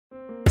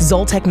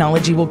Zoll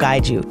technology will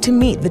guide you to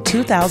meet the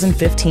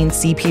 2015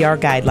 CPR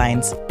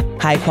guidelines.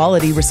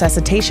 High-quality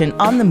resuscitation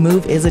on the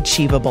move is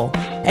achievable,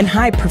 and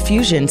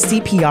high-perfusion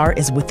CPR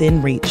is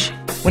within reach.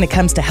 When it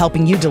comes to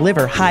helping you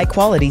deliver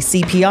high-quality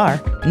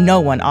CPR, no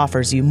one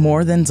offers you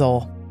more than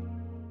Zoll.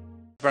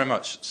 Very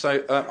much.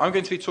 So I'm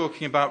going to be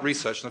talking about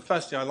research. And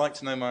firstly, I'd like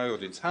to know my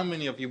audience. How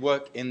many of you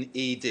work in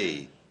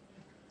ED,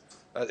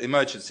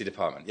 emergency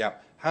department? Yeah.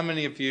 How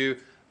many of you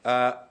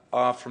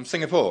are from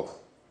Singapore?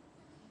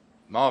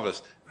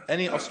 Marvellous.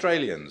 Any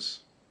Australians?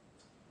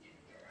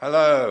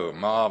 Hello.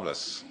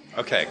 Marvellous.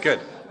 Okay, good.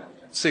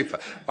 Super.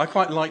 I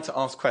quite like to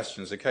ask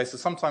questions, okay? So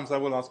sometimes I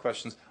will ask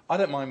questions. I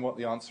don't mind what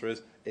the answer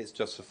is. It's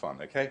just for fun,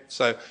 okay?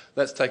 So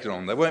let's take it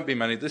on. There won't be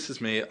many. This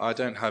is me. I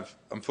don't have,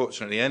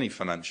 unfortunately, any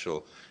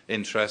financial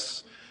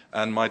interests.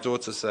 And my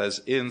daughter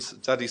says, Ian's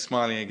daddy's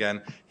smiling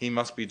again. He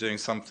must be doing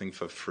something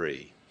for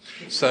free.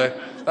 So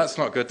that's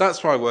not good.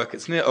 That's where I work.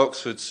 It's near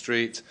Oxford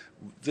Street.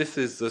 This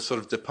is the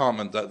sort of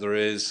department that there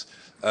is,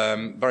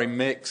 very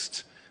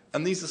mixed.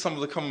 And these are some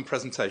of the common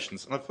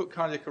presentations. And I put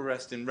cardiac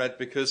arrest in red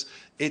because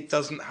it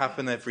doesn't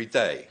happen every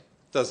day,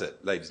 does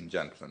it, ladies and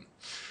gentlemen?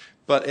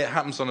 But it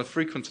happens on a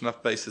frequent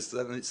enough basis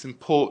that it's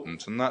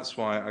important. And that's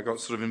why I got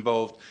sort of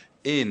involved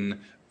in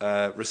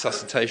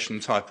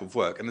resuscitation type of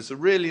work. And it's a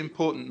really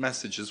important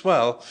message as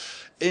well,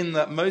 in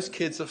that most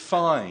kids are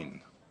fine,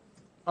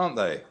 aren't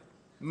they?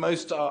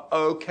 Most are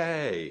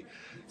okay.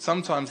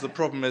 Sometimes the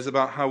problem is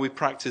about how we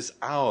practice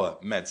our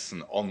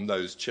medicine on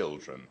those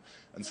children.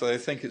 And so they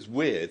think it's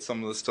weird,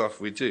 some of the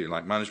stuff we do,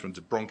 like management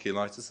of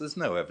bronchiolitis. There's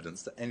no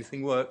evidence that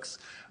anything works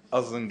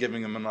other than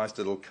giving them a nice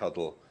little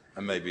cuddle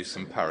and maybe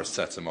some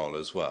paracetamol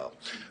as well.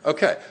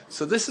 Okay,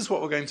 so this is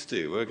what we're going to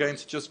do. We're going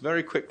to just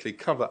very quickly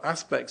cover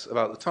aspects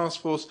about the task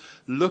force,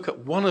 look at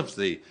one of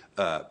the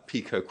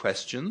PICO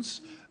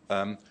questions,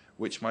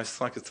 which my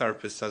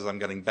psychotherapist says I'm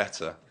getting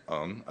better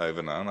on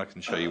over now, and I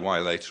can show you why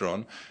later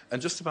on, and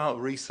just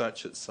about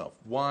research itself,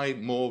 why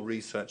more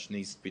research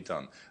needs to be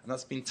done. And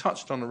that's been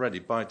touched on already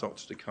by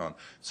Dr. DeCahn.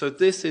 So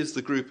this is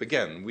the group,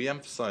 again, we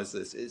emphasize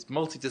this, it's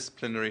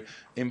multidisciplinary,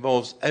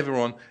 involves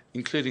everyone,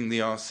 including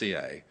the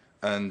RCA.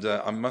 And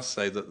I must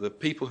say that the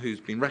people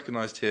who've been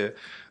recognized here,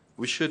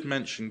 we should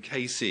mention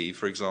Casey,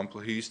 for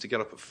example, who used to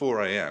get up at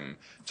 4 a.m.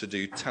 to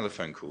do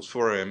telephone calls.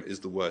 4 a.m.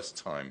 is the worst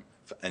time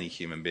for any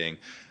human being.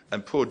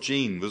 And poor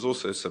Jean was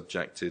also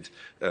subjected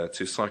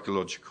to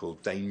psychological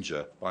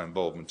danger by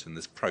involvement in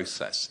this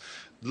process.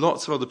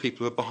 Lots of other people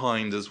who are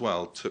behind as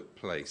well took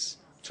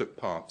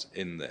part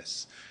in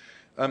this.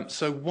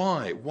 So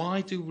why?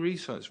 Why do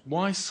research?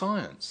 Why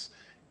science?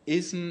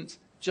 Isn't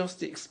just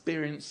the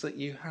experience that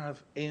you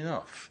have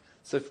enough?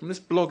 So from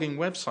this blogging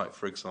website,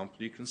 for example,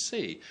 you can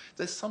see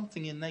there's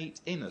something innate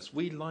in us.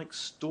 We like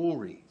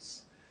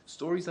stories.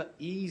 Stories are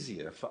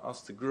easier for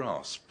us to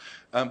grasp.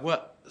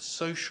 We're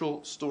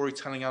social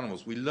storytelling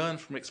animals. We learn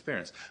from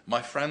experience. My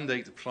friend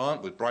ate a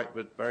plant with bright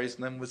red berries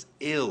and then was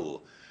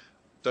ill.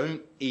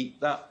 Don't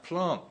eat that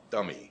plant,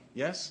 dummy,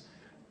 yes?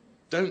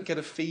 Don't get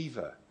a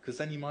fever, because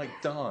then you might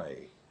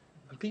die.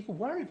 And people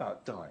worry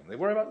about dying. They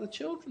worry about the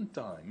children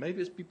dying.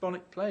 Maybe it's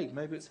bubonic plague.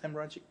 Maybe it's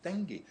hemorrhagic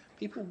dengue.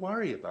 People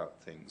worry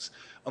about things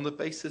on the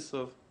basis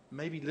of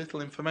maybe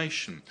little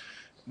information.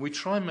 We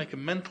try and make a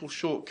mental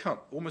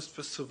shortcut, almost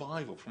for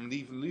survival, from the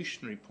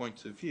evolutionary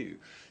point of view,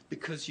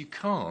 because you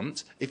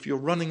can't, if you're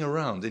running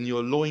around in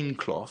your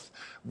loincloth,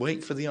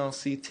 wait for the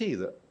RCT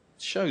that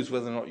shows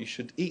whether or not you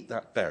should eat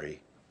that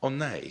berry or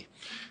nay.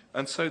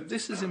 And so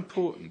this is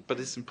important, but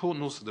it's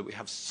important also that we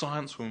have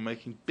science when we're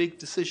making big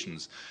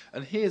decisions.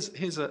 And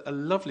here's a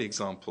lovely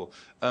example.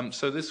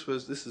 So this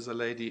is a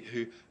lady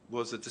who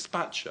was a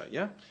dispatcher,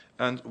 yeah?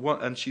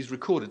 And she's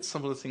recorded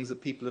some of the things that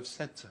people have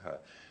said to her.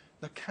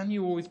 Now, can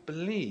you always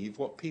believe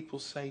what people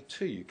say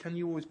to you? Can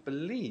you always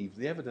believe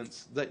the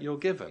evidence that you're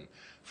given?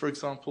 For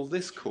example,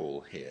 this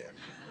call here.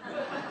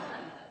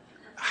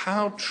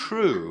 How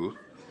true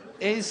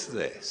is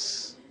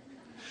this?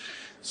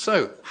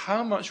 So,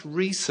 how much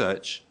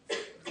research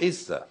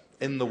is there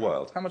in the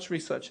world? How much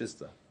research is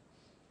there?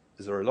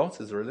 Is there a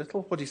lot? Is there a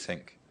little? What do you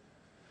think?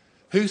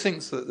 Who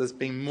thinks that there's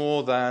been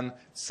more than,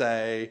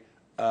 say,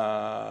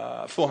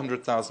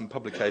 400,000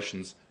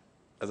 publications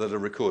that are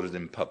recorded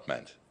in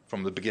PubMed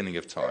from the beginning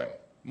of time?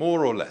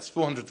 More or less?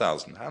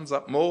 400,000. Hands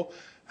up, more,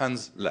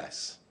 hands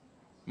less.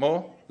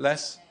 More,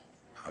 less?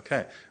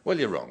 Okay, well,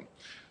 you're wrong.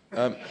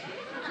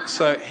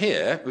 So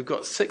here, we've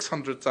got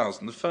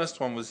 600,000. The first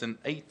one was in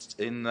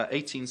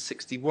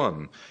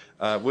 1861,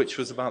 which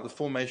was about the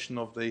formation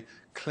of the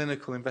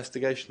Clinical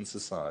Investigation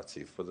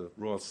Society for the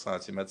Royal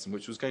Society of Medicine,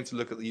 which was going to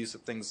look at the use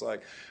of things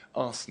like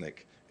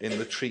arsenic in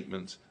the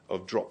treatment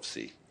of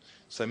dropsy.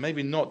 So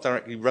maybe not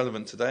directly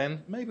relevant today,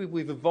 and maybe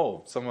we've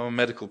evolved some of our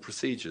medical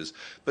procedures.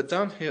 But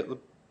down here at the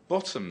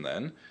bottom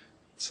then,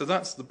 so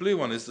that's the blue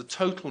one, is the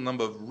total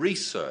number of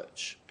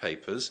research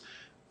papers,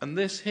 and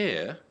this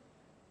here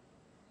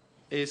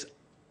is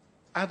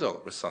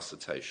adult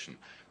resuscitation.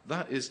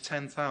 That is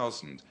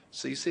 10,000.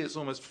 So you see it's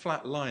almost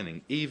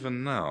flat-lining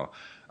even now.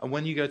 And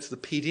when you go to the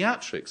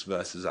pediatrics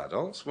versus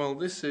adults, well,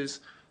 this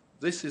is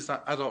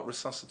that adult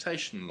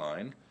resuscitation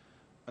line,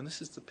 and this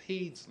is the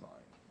peds line.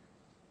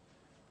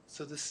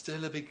 So there's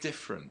still a big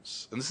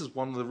difference. And this is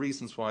one of the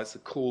reasons why it's a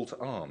call to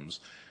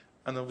arms.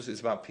 And obviously it's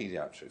about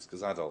pediatrics,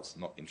 because adults are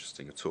not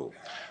interesting at all.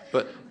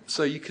 But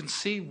so you can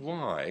see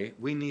why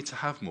we need to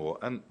have more.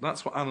 And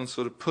that's what Alan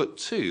sort of put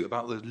too,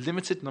 about the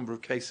limited number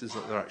of cases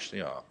that there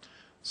actually are.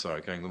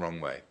 Sorry, going the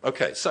wrong way.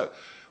 Okay, so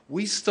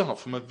we start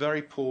from a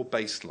very poor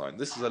baseline.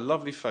 This is a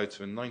lovely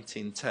photo in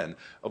 1910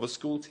 of a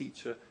school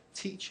teacher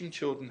teaching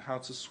children how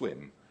to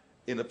swim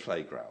in a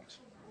playground.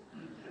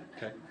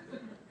 Okay?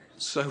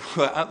 So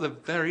we're at the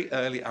very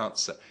early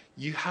outset.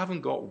 You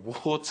haven't got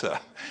water,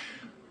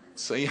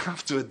 so you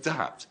have to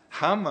adapt.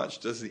 How much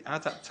does the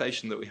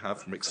adaptation that we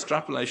have from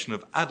extrapolation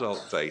of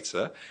adult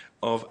data,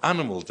 of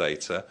animal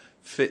data,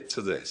 fit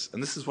to this?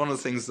 And this is one of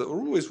the things that we're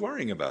always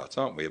worrying about,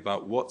 aren't we?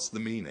 About what's the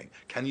meaning?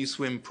 Can you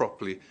swim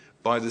properly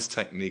by this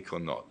technique or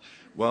not?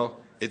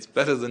 Well, it's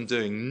better than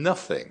doing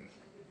nothing.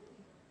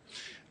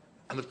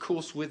 And of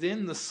course,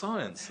 within the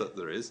science that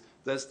there is,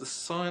 there's the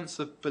science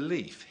of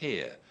belief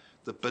here.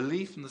 The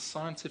belief in the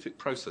scientific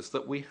process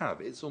that we have,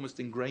 it's almost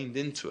ingrained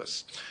into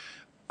us.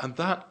 And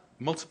that,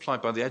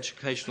 multiplied by the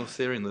educational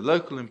theory and the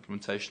local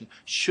implementation,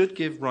 should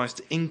give rise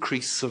to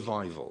increased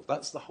survival.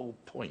 That's the whole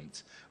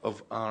point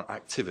of our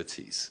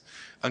activities.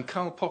 And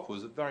Karl Popper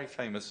was a very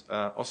famous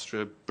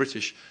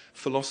Austro-British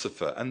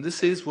philosopher, and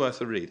this is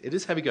worth a read. It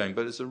is heavy-going,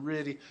 but it's a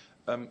really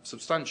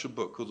substantial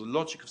book called The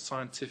Logic of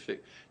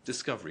Scientific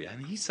Discovery.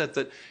 And he said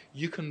that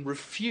you can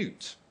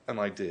refute an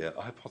idea,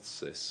 a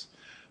hypothesis,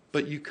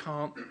 but you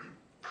can't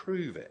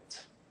prove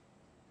it.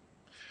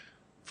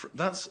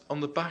 That's on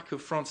the back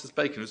of Francis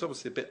Bacon, who's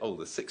obviously a bit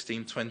older,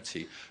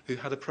 1620, who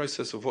had a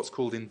process of what's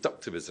called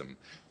inductivism.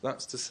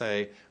 That's to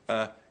say,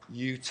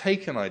 you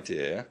take an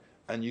idea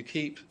and you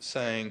keep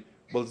saying,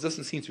 well, there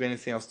doesn't seem to be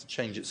anything else to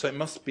change it, so it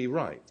must be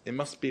right, it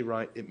must be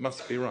right, it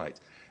must be right.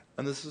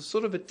 And there's a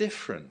sort of a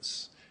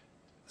difference,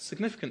 a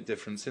significant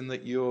difference, in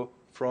that you're,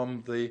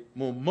 from the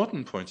more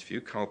modern point of view,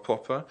 Karl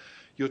Popper,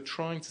 you're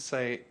trying to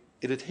say,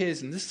 it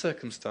adheres in this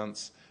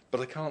circumstance,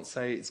 but I can't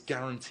say it's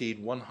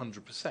guaranteed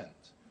 100%.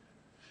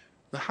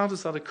 Now, how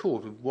does that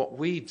accord with what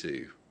we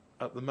do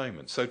at the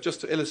moment? So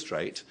just to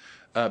illustrate,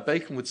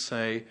 Bacon would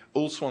say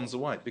all swans are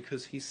white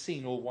because he's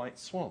seen all white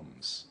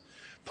swans.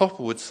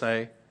 Popper would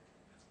say,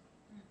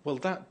 well,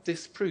 that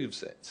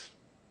disproves it.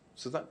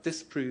 So that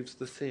disproves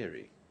the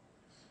theory.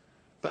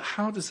 But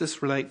how does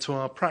this relate to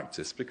our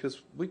practice?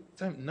 Because we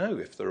don't know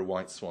if there are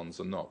white swans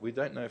or not. We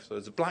don't know if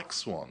there's a black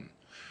swan.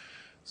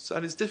 So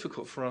it's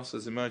difficult for us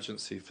as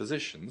emergency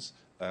physicians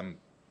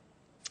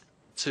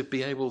to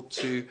be able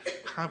to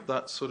have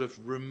that sort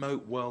of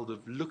remote world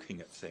of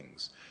looking at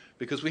things.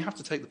 Because we have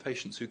to take the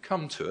patients who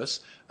come to us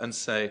and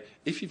say,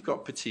 if you've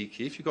got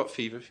petechiae, if you've got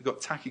fever, if you've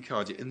got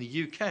tachycardia, in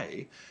the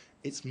UK,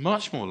 it's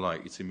much more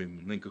likely to be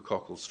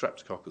meningococcal,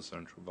 streptococcal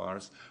central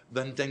virus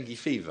than dengue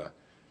fever.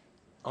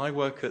 I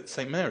work at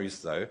St Mary's,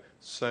 though,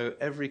 so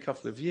every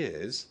couple of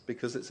years,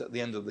 because it's at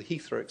the end of the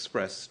Heathrow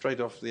Express, straight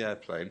off the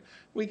airplane,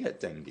 we get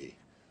dengue.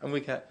 And we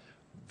get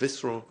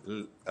visceral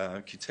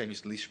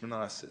cutaneous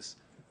leishmaniasis,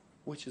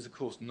 which is, of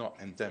course, not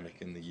endemic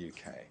in the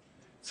UK.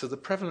 So the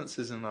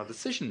prevalences in our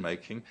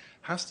decision-making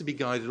has to be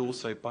guided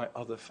also by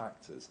other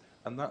factors.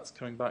 And that's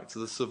coming back to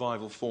the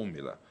survival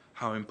formula,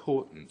 how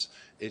important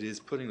it is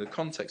putting the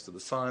context of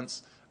the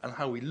science and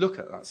how we look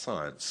at that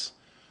science.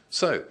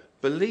 So,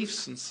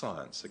 beliefs and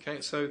science, okay?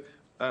 So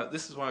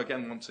this is why I,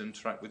 again, want to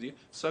interact with you.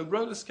 So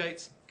roller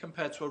skates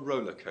compared to a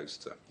roller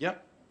coaster, yeah?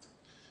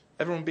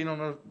 Everyone been on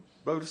a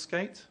roller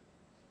skate?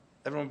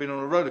 Everyone been on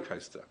a roller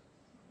coaster?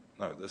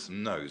 No, there's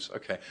some no's.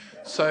 Okay.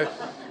 So,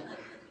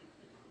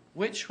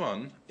 which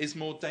one is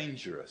more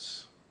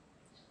dangerous?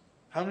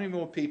 How many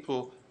more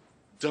people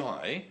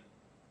die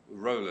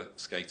roller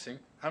skating?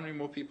 How many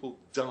more people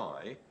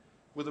die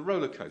with a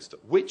roller coaster?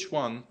 Which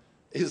one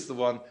is the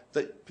one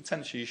that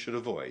potentially you should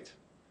avoid?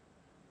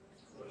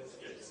 Roller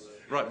skates.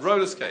 Right,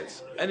 roller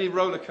skates. Any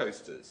roller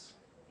coasters?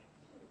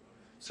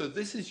 So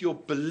this is your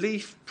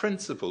belief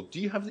principle.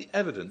 Do you have the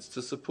evidence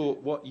to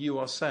support what you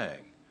are saying?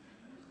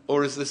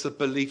 Or is this a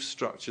belief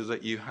structure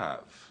that you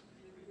have?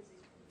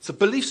 It's a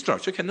belief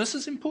structure. Okay, this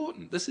is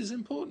important. This is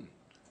important.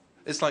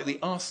 It's like the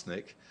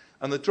arsenic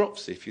and the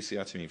dropsy, if you see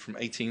what I mean, from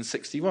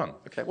 1861.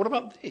 Okay, what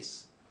about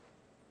this?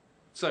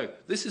 So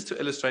this is to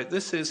illustrate,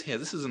 this is here,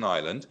 this is an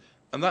island,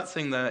 and that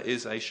thing there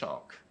is a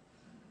shark.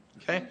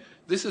 Okay?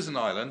 This is an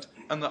island,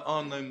 and there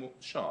are no more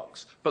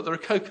sharks, but there are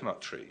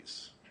coconut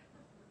trees.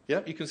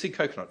 Yeah, you can see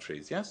coconut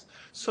trees, yes?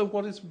 So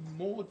what is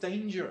more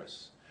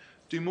dangerous?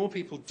 Do more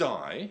people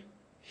die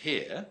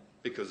here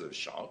because of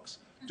sharks?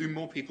 Do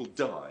more people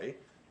die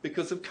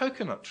because of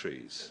coconut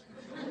trees?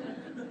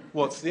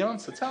 What's the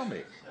answer? Tell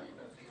me.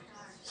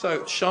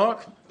 So,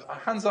 shark,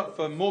 hands up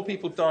for more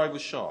people die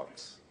with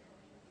sharks.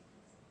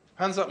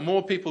 Hands up,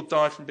 more people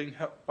die from being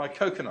helped by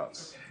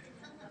coconuts.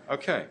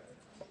 Okay.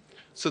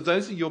 So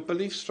those are your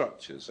belief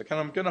structures. Okay,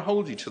 I'm going to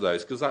hold you to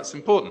those because that's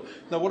important.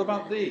 Now, what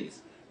about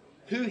these?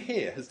 Who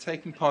here has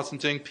taken part in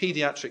doing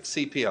paediatric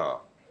CPR?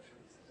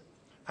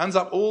 Hands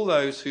up all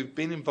those who've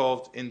been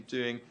involved in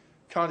doing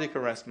cardiac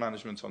arrest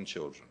management on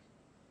children.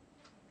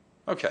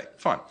 Okay,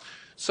 fine.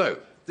 So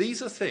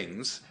these are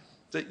things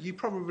that you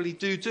probably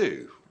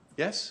do,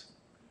 yes?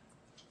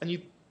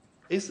 And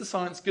is the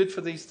science good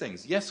for these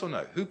things? Yes or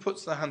no? Who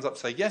puts their hands up,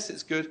 say, yes,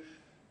 it's good?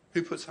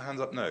 Who puts their hands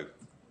up, no?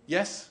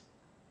 Yes?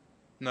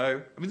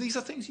 No? I mean, these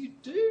are things you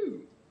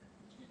do.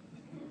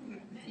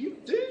 You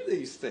do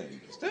these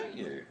things, don't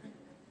you?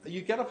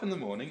 You get up in the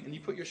morning and you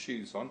put your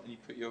shoes on and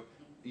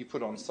you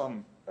put on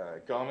some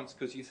garments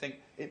because you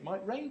think it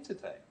might rain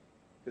today,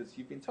 because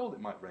you've been told it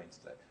might rain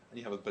today. And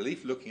you have a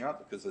belief looking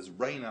out because there's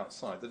rain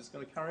outside that it's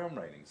going to carry on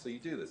raining. So you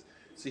do this.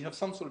 So you have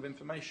some sort of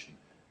information.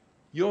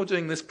 You're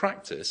doing this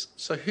practice,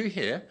 so who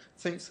here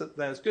thinks that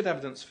there's good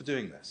evidence for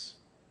doing this?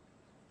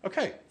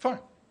 Okay, fine.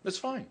 That's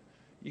fine.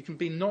 You can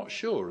be not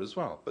sure as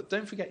well. But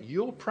don't forget,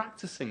 you're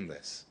practicing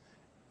this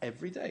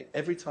every day,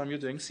 every time you're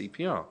doing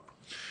CPR.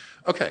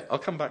 Okay, I'll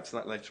come back to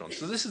that later on.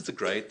 So this is the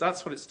grade,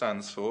 that's what it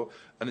stands for,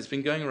 and it's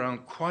been going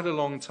around quite a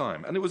long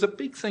time. And it was a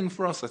big thing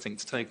for us, I think,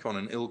 to take on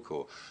in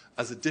ILCOR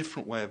as a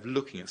different way of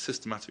looking at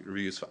systematic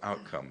reviews for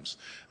outcomes.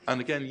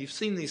 And again, you've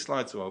seen these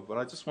slides well, but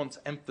I just want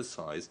to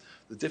emphasize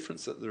the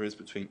difference that there is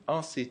between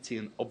RCT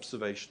and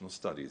observational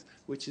studies,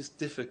 which is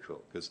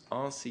difficult because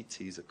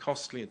RCTs are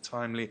costly and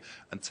timely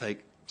and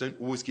don't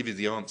always give you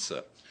the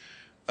answer.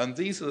 And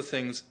these are the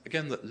things,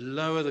 again, that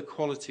lower the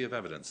quality of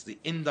evidence, the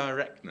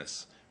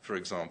indirectness. For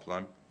example,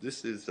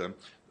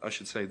 I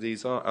should say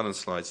these are Alan's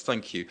slides,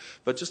 thank you.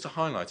 But just to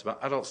highlight about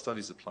adult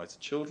studies apply to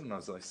children,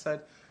 as I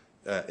said,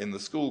 in the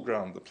school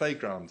ground, the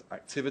playground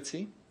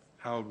activity,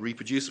 how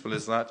reproducible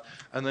is that,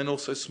 and then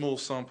also small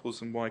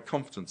samples and wide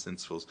confidence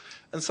intervals.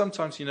 And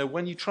sometimes, you know,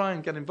 when you try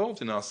and get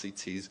involved in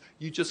RCTs,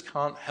 you just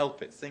can't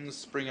help it. Things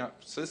spring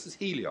up. So this is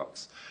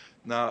Heliox.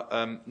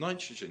 Now,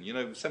 nitrogen, you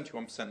know,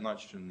 71%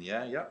 nitrogen in the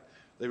air, yeah?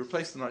 They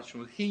replace the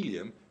nitrogen with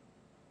helium.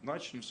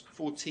 Nitrogen's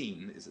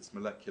 14 is its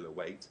molecular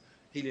weight.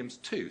 Helium's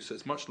 2, so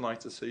it's much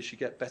lighter, so you should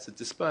get better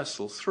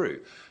dispersal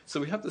through.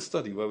 So we had the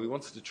study where we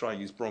wanted to try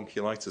use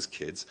bronchiolitis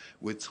kids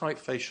with tight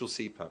facial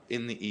CPAP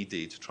in the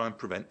ED to try and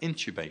prevent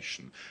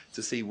intubation,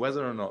 to see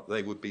whether or not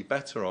they would be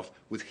better off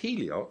with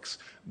Heliox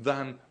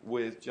than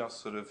with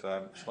just sort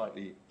of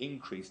slightly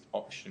increased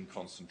oxygen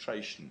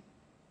concentration.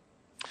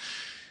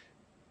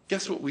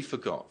 Guess what we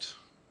forgot?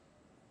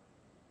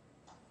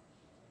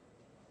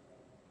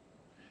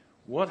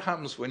 What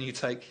happens when you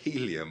take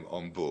helium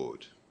on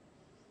board?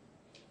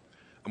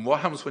 And what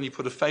happens when you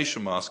put a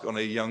facial mask on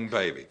a young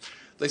baby?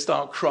 They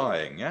start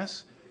crying,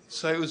 yes?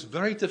 So it was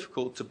very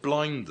difficult to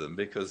blind them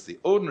because the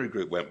ordinary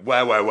group went,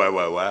 wah, wah, wah,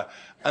 wah, wah,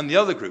 and the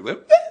other group went,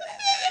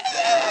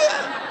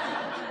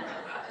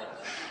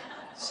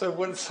 so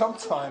when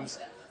sometimes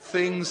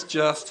things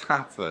just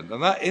happen,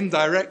 and that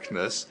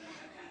indirectness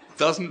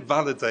doesn't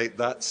validate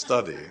that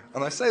study.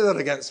 And I say that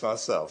against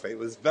myself. It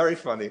was very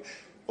funny,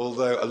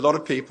 although a lot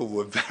of people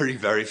were very,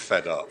 very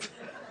fed up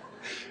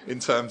in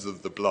terms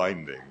of the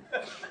blinding.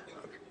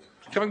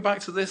 Coming back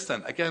to this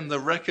then, again, the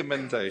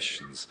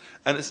recommendations.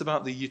 And it's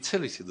about the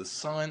utility, the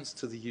science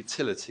to the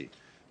utility.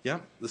 Yeah,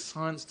 the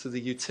science to the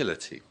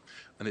utility.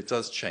 And it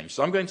does change.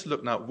 So I'm going to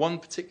look now at one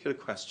particular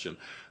question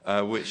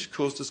which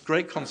caused us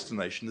great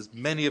consternation, as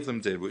many of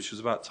them did, which was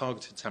about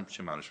targeted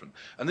temperature management.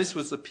 And this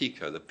was the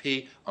PICO, the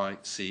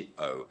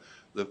P-I-C-O,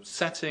 the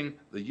setting,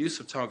 the use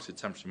of targeted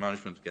temperature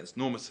management against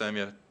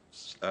normothermia,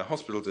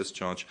 hospital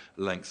discharge,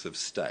 lengths of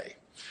stay.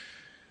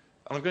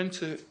 And I'm going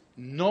to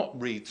not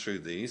read through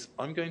these.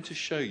 I'm going to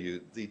show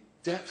you the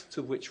depth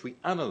to which we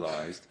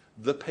analysed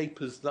the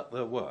papers that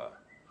there were.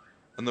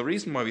 And the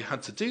reason why we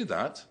had to do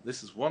that,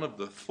 this is one of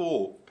the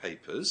 4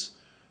 papers,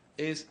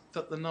 is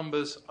that the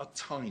numbers are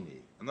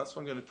tiny. And that's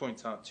what I'm going to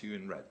point out to you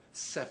in red,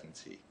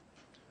 70.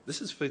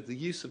 This is for the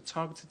use of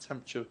targeted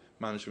temperature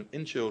management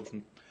in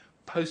children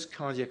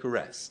post-cardiac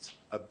arrest.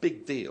 A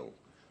big deal.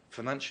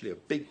 Financially, a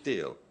big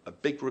deal, a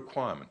big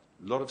requirement.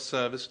 A lot of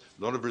service,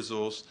 a lot of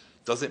resource.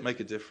 Does it make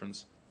a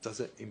difference? Does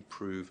it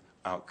improve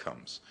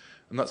outcomes?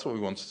 And that's what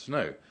we wanted to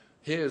know.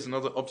 Here's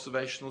another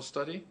observational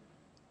study.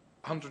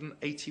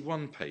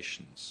 181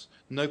 patients,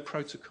 no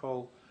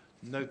protocol,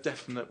 no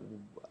definite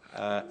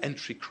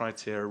entry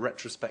criteria,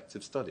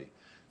 retrospective study.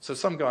 So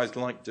some guys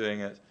liked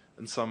doing it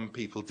and some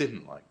people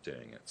didn't like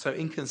doing it. So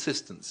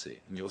inconsistency,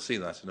 and you'll see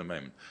that in a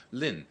moment.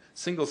 Lynn,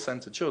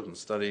 single-center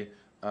children's study,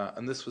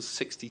 and this was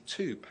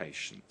 62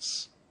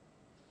 patients.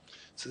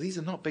 So these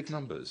are not big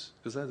numbers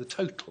because they're the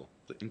total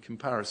in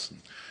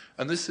comparison.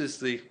 And this is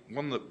the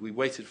one that we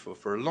waited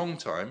for a long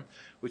time,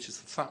 which is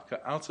the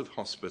THAPCA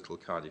out-of-hospital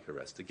cardiac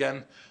arrest.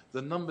 Again,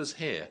 the numbers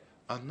here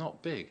are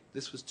not big.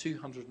 This was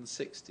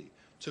 260.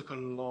 Took a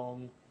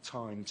long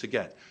time to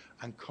get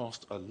and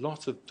cost a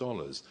lot of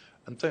dollars.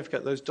 And don't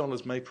forget, those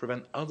dollars may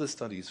prevent other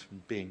studies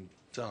from being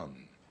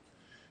done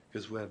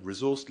because we're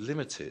resource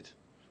limited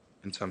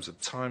in terms of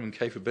time and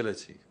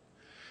capability.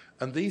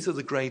 And these are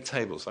the grade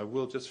tables. I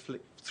will just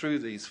flick through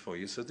these for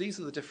you. So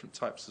these are the different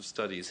types of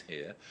studies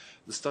here.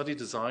 The study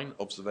design,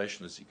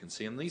 observation, as you can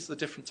see, and these are the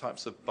different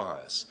types of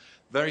bias.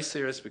 Very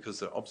serious because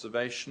they're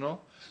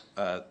observational.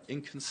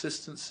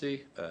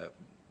 Inconsistency,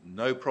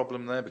 no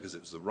problem there because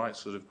it was the right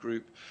sort of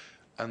group.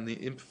 And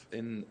the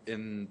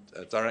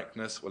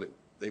directness, well,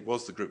 it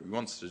was the group we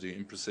wanted to do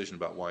imprecision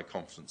about why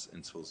confidence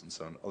intervals and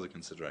so on, other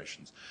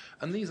considerations.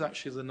 And these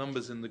actually are the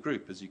numbers in the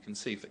group, as you can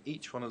see, for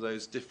each one of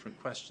those different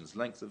questions,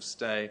 length of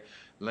stay,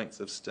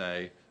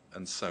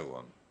 and so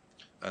on,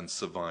 and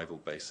survival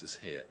basis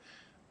here.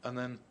 And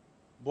then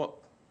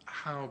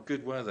how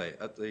good were they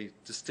at the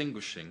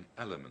distinguishing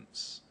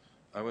elements?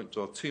 I won't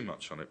dwell too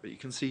much on it, but you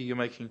can see you're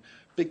making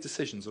big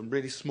decisions on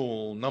really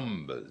small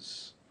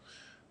numbers.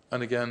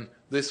 And again,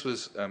 this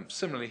was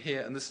similarly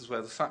here, and this is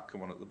where the SAPCA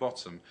one at the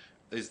bottom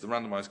is the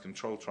randomized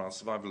control trial,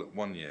 survival at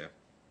 1 year.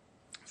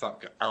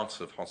 SAPCA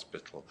out of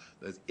hospital.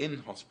 There's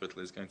in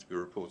hospital is going to be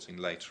reporting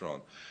later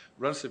on.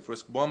 Relative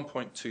risk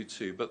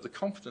 1.22, but the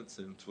confidence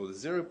interval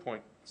is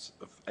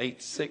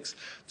 0.86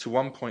 to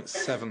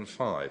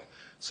 1.75.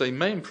 So you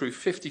may improve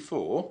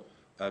 54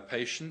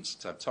 patients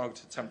to have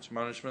targeted temperature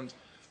management,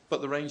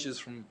 but the range is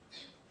from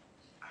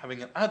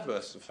having an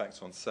adverse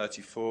effect on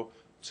 34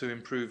 to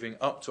improving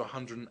up to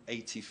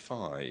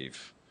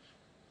 185.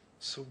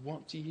 So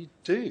what do you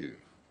do?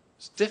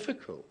 It's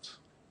difficult.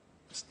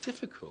 It's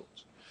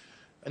difficult.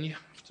 And you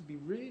have to be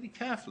really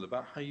careful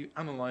about how you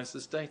analyze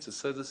this data.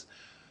 So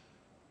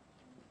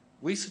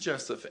we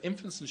suggest that for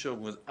infants and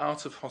children with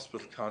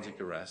out-of-hospital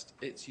cardiac arrest,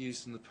 it's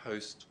used in the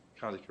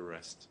post-cardiac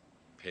arrest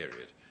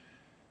period.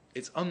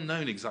 It's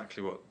unknown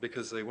exactly what,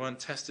 because they weren't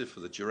tested for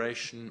the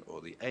duration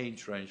or the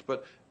age range,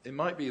 but it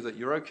might be that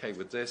you're okay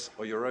with this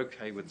or you're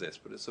okay with this,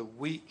 but it's a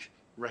weak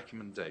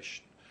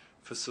recommendation.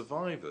 For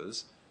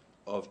survivors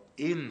of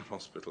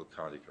in-hospital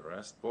cardiac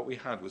arrest, what we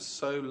had was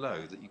so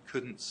low that you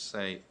couldn't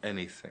say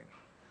anything.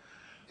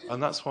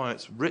 And that's why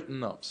it's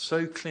written up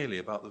so clearly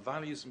about the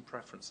values and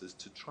preferences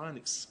to try and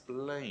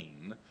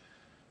explain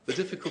the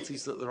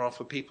difficulties that there are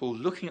for people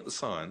looking at the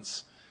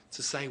science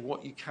to say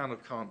what you can or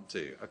can't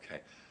do.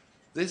 Okay,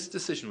 this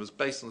decision was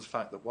based on the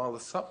fact that while the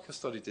SAPCA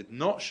study did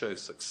not show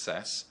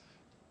success,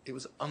 it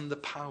was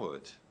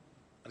underpowered.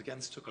 And again,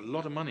 this took a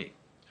lot of money.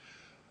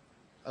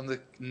 And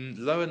the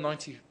lower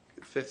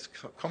 95th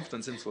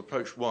confidence interval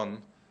approach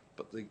won,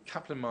 but the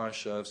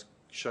Kaplan-Meier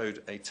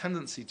showed a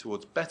tendency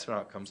towards better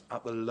outcomes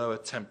at the lower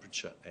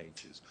temperature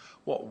ages.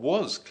 What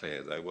was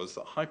clear, though, was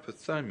that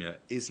hypothermia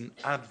is an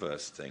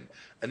adverse thing.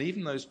 And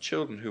even those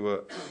children who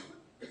were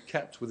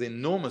kept within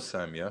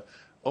normothermia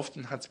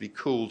often had to be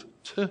cooled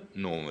to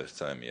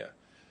normothermia.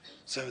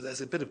 So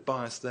there's a bit of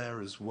bias there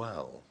as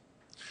well.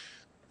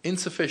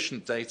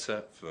 Insufficient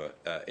data for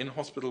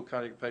in-hospital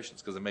cardiac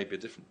patients because there may be a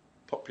different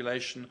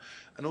population,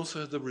 and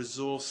also the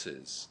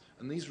resources.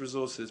 And these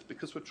resources,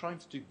 because we're trying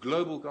to do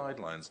global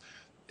guidelines,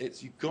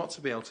 you've got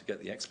to be able to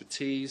get the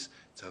expertise,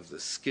 to have the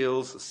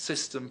skills, the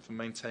system for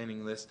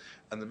maintaining this,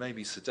 and there may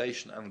be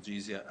sedation,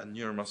 analgesia, and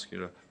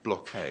neuromuscular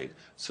blockade.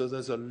 So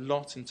there's a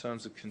lot in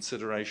terms of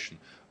consideration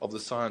of the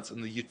science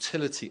and the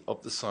utility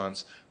of the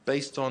science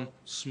based on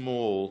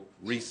small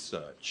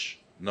research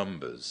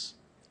numbers.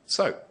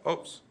 So,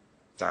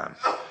 damn.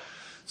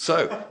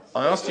 So,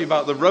 I asked you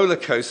about the roller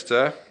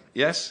coaster,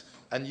 yes,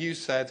 and you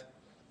said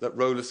that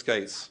roller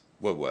skates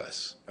were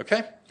worse,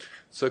 okay?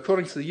 So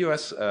according to the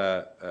US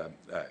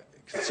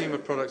consumer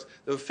products,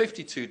 there were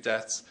 52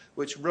 deaths,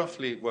 which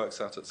roughly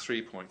works out at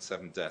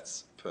 3.7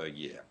 deaths per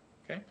year,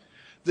 okay?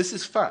 This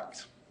is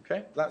fact,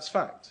 okay? That's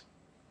fact.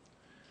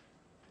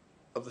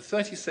 Of the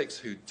 36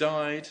 who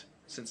died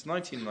since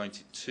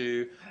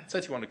 1992,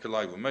 31 had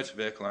collided with a motor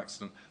vehicle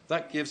accident,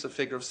 that gives a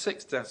figure of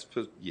 6 deaths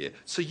per year.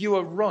 So you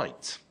are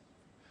right.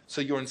 So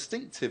your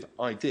instinctive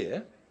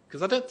idea,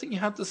 because I don't think you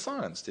had the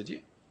science, did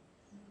you?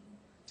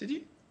 Did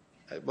you?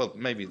 Well,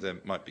 maybe there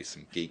might be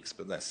some geeks,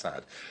 but they're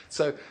sad.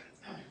 So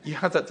you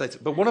had that data.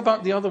 But what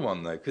about the other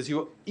one, though? Because you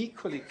were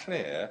equally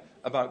clear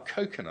about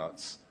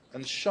coconuts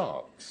and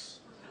sharks,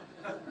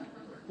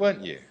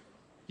 weren't you?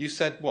 You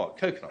said what?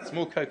 Coconuts,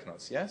 more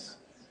coconuts, yes?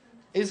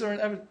 Is there an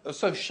evidence?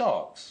 So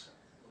sharks.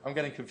 I'm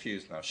getting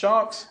confused now.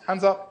 Sharks,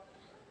 hands up.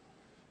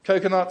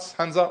 Coconuts,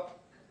 hands up.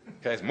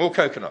 Okay, it's more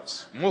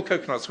coconuts. More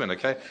coconuts win,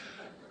 okay?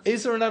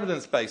 Is there an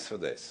evidence base for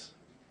this?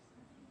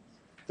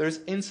 There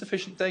is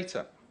insufficient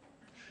data.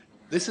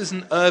 This is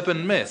an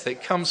urban myth.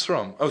 It comes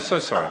from,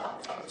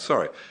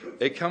 sorry.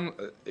 It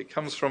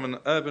comes from an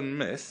urban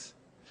myth.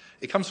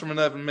 It comes from an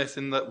urban myth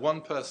in that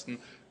one person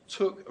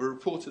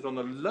reported on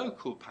a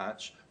local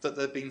patch that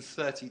there had been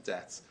 30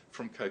 deaths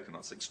from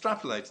coconuts.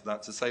 Extrapolated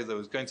that to say there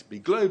was going to be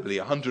globally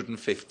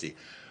 150,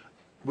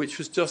 which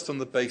was just on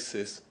the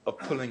basis of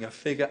pulling a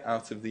figure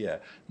out of the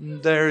air.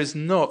 There is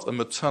not a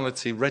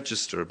mortality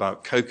register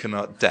about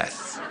coconut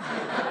death.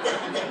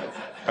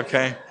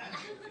 Okay?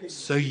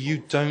 So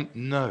you don't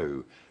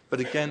know. But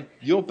again,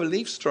 your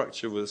belief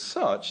structure was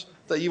such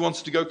that you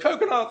wanted to go,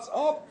 coconuts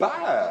are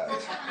bad.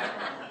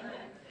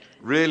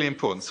 Really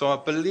important. So our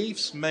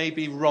beliefs may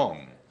be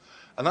wrong.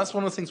 And that's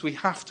one of the things we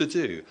have to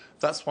do.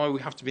 That's why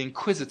we have to be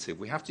inquisitive.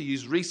 We have to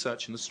use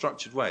research in a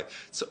structured way.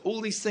 So all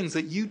these things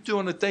that you do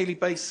on a daily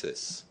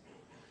basis,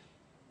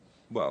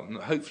 well,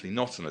 hopefully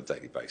not on a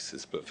daily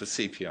basis, but for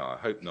CPR, I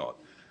hope not.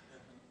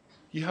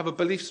 You have a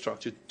belief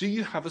structure. Do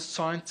you have a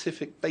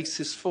scientific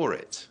basis for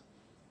it?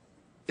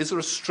 Is there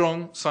a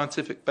strong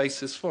scientific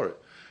basis for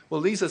it?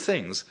 Well, these are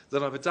things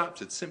that I've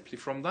adapted simply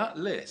from that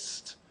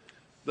list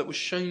that was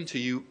shown to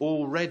you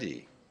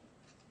already.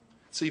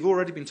 So you've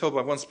already been told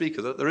by one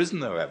speaker that there is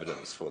no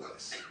evidence for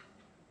this.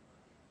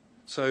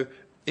 So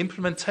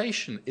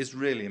implementation is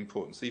really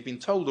important. So you've been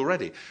told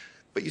already,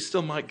 but you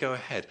still might go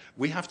ahead.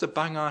 We have to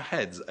bang our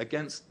heads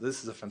against,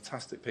 this is a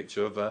fantastic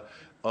picture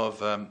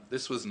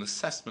this was an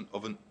assessment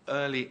of an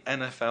early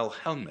NFL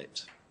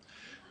helmet.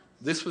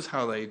 This was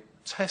how they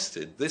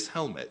tested this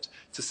helmet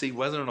to see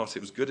whether or not it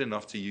was good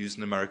enough to use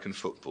in American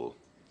football.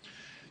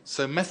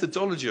 So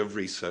methodology of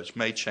research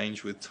may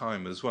change with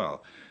time as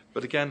well.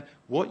 But again,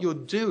 what you're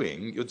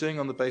doing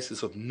on the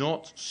basis of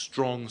not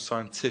strong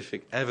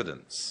scientific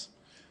evidence.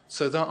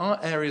 So there are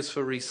areas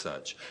for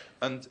research.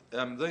 And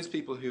those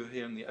people who were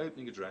here in the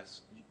opening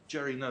address,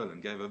 Jerry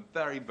Nolan gave a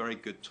very, very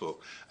good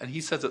talk. And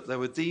he said that there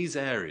were these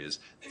areas.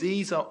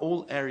 These are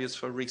all areas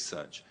for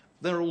research.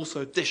 There are also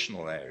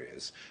additional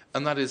areas,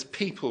 and that is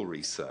people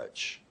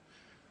research.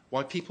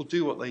 Why people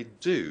do what they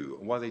do,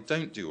 why they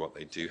don't do what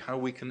they do, how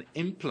we can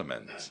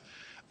implement.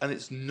 And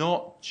it's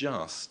not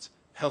just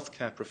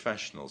healthcare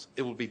professionals.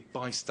 It will be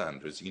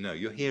bystanders. You know,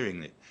 you're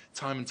hearing it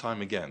time and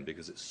time again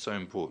because it's so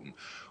important.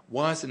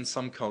 Why is in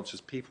some cultures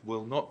people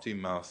will not do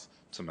mouth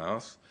to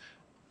mouth?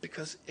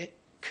 Because it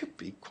could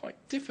be quite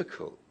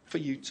difficult for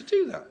you to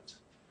do that.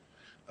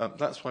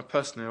 That's why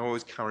personally I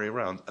always carry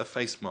around a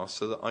face mask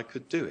so that I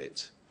could do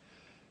it.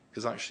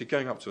 Because actually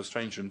going up to a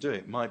stranger and doing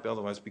it might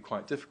otherwise be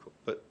quite difficult.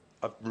 But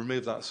I've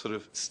removed that sort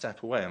of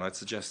step away, and I'd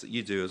suggest that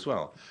you do as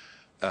well,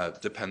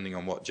 depending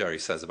on what Jerry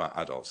says about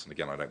adults. And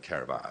again, I don't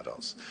care about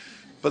adults.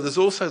 But there's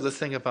also the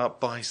thing about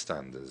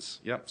bystanders.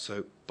 Yep,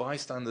 so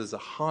bystanders are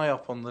high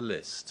up on the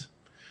list.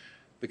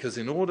 Because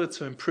in order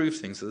to improve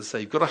things, as I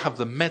say, you've got to have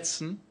the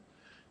medicine,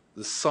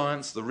 the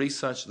science, the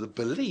research, the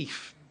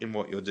belief in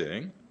what you're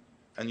doing,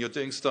 and you're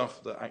doing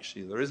stuff that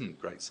actually there isn't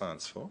great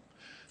science for.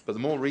 But the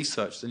more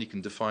research, then you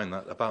can define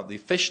that, about the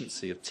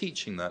efficiency of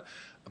teaching that,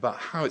 about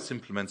how it's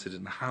implemented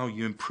and how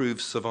you improve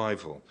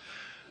survival.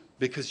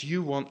 Because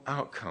you want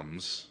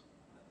outcomes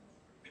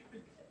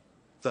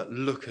that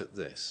look at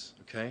this,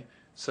 okay?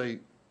 So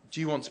do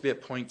you want to be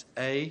at point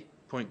A,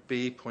 point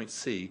B, point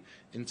C,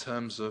 in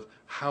terms of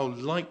how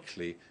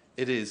likely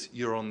it is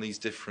you're on these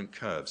different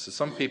curves? So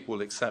some people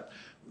will accept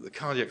the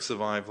cardiac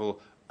survival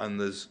and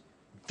there's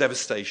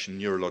devastation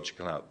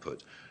neurological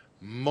output,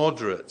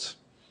 moderate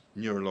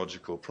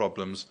neurological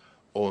problems,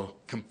 or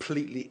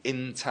completely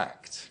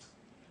intact.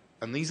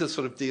 And these are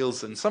sort of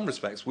deals, in some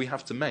respects, we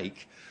have to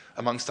make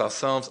amongst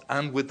ourselves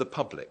and with the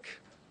public.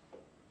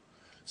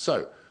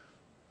 So,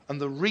 and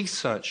the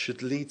research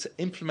should lead to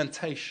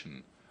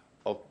implementation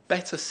of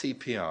better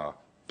CPR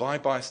by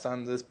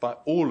bystanders, by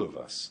all of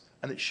us,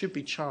 and it should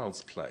be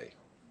child's play.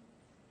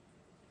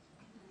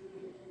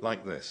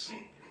 Like this.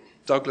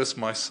 Douglas,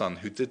 my son,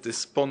 who did this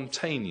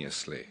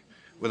spontaneously,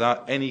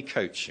 without any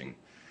coaching,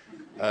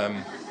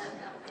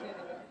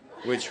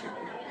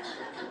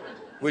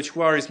 which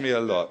worries me a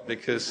lot,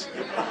 because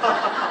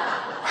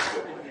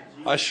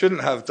I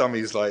shouldn't have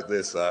dummies like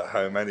this at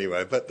home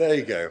anyway, but there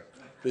you go.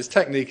 This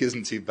technique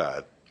isn't too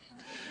bad.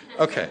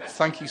 Okay,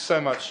 thank you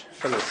so much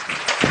for listening.